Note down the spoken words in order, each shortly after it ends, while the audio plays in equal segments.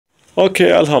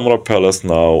Okay, Alhambra Palace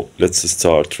now. Let's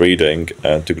start reading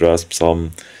and to grasp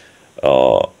some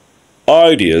uh,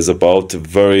 ideas about a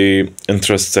very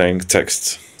interesting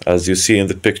text. As you see in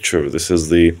the picture, this is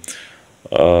the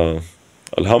uh,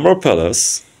 Alhambra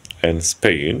Palace in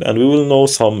Spain, and we will know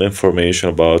some information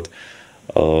about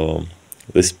uh,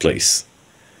 this place.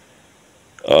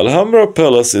 Alhambra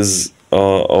Palace is,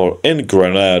 or in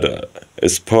Granada,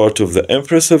 is part of the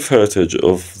impressive heritage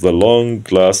of the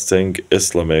long-lasting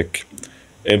Islamic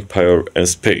empire in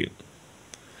Spain.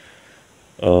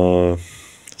 Uh,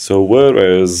 so where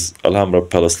is Alhambra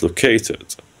Palace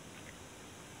located?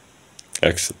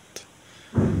 Excellent.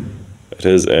 It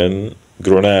is in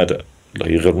Granada,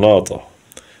 like Granada,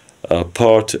 a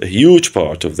huge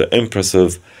part of the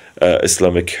impressive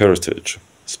Islamic heritage,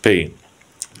 Spain,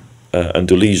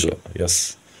 Andalusia,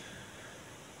 yes.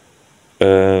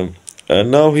 And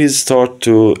now he start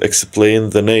to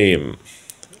explain the name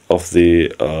of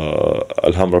the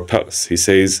Alhambra Palace. He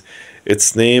says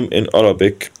its name in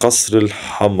Arabic, Qasr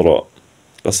al-Hamra.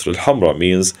 Qasr al-Hamra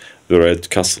means the red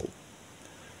castle.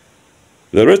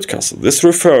 The red castle. This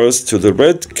refers to the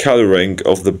red coloring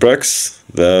of the bricks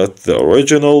that the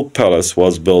original palace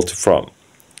was built from.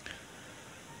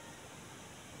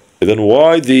 Then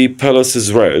why the palace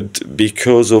is red?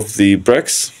 Because of the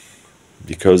bricks.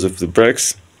 Because of the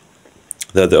bricks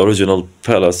that the original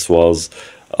palace was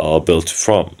built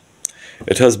from.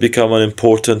 It has become an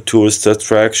important tourist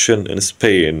attraction in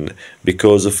Spain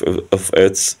because of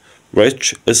its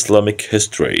rich Islamic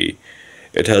history.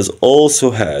 It has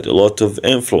also had a lot of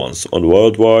influence on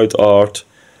worldwide art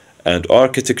and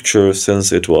architecture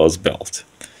since it was built.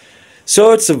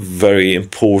 So it's a very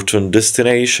important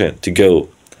destination to go.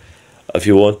 If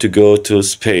you want to go to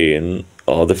Spain,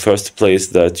 the first place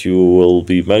that you will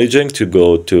be managing to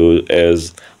go to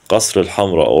is Qasr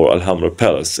al-Hamra or Alhambra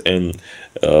Palace in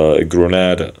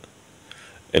Granada,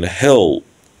 in a hill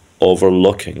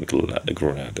overlooking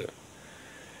Granada.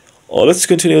 Let's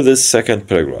continue this second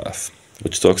paragraph,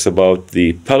 which talks about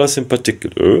the palace in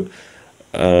particular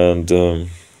and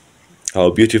how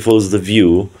beautiful is the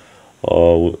view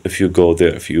if you go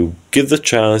there, if you get the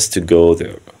chance to go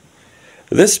there.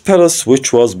 This palace,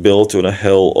 which was built on a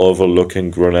hill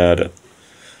overlooking Granada,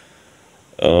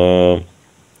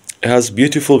 has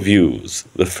beautiful views.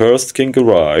 The first king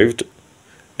arrived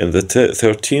in the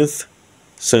 13th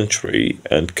century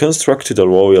and constructed a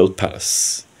royal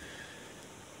palace.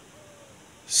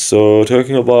 So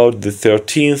talking about the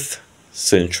 13th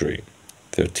century,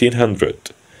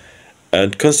 1300,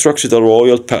 and constructed a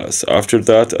royal palace. After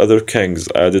that, other kings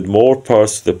added more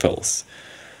parts to the palace.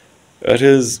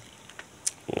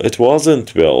 It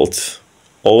wasn't built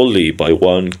only by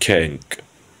one king,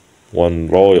 one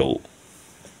royal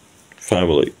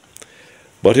family,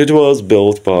 but it was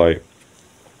built by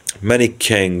many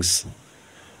kings,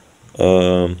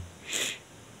 many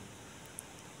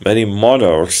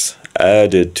monarchs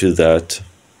added to that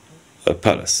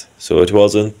palace. So it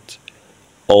wasn't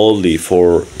only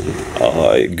for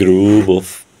a group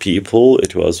of people,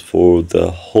 it was for the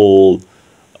whole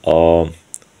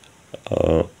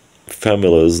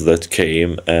families that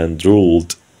came and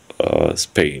ruled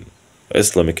Spain,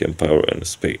 Islamic Empire in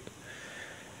Spain.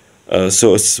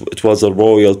 So it was a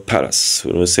royal palace.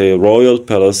 When we say a royal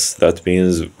palace, that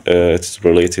means it's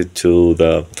related to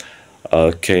the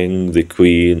king, the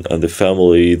queen, and the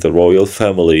family, the royal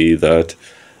family that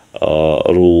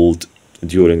ruled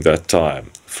during that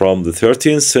time, from the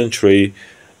 13th century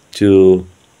to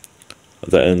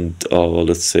the end,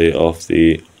 let's say, of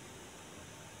the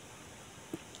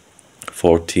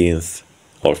 14th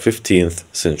or 15th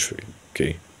century.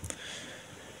 Okay,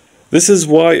 this is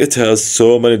why it has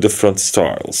so many different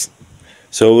styles.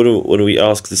 So when we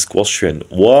ask this question,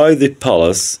 why the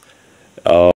palace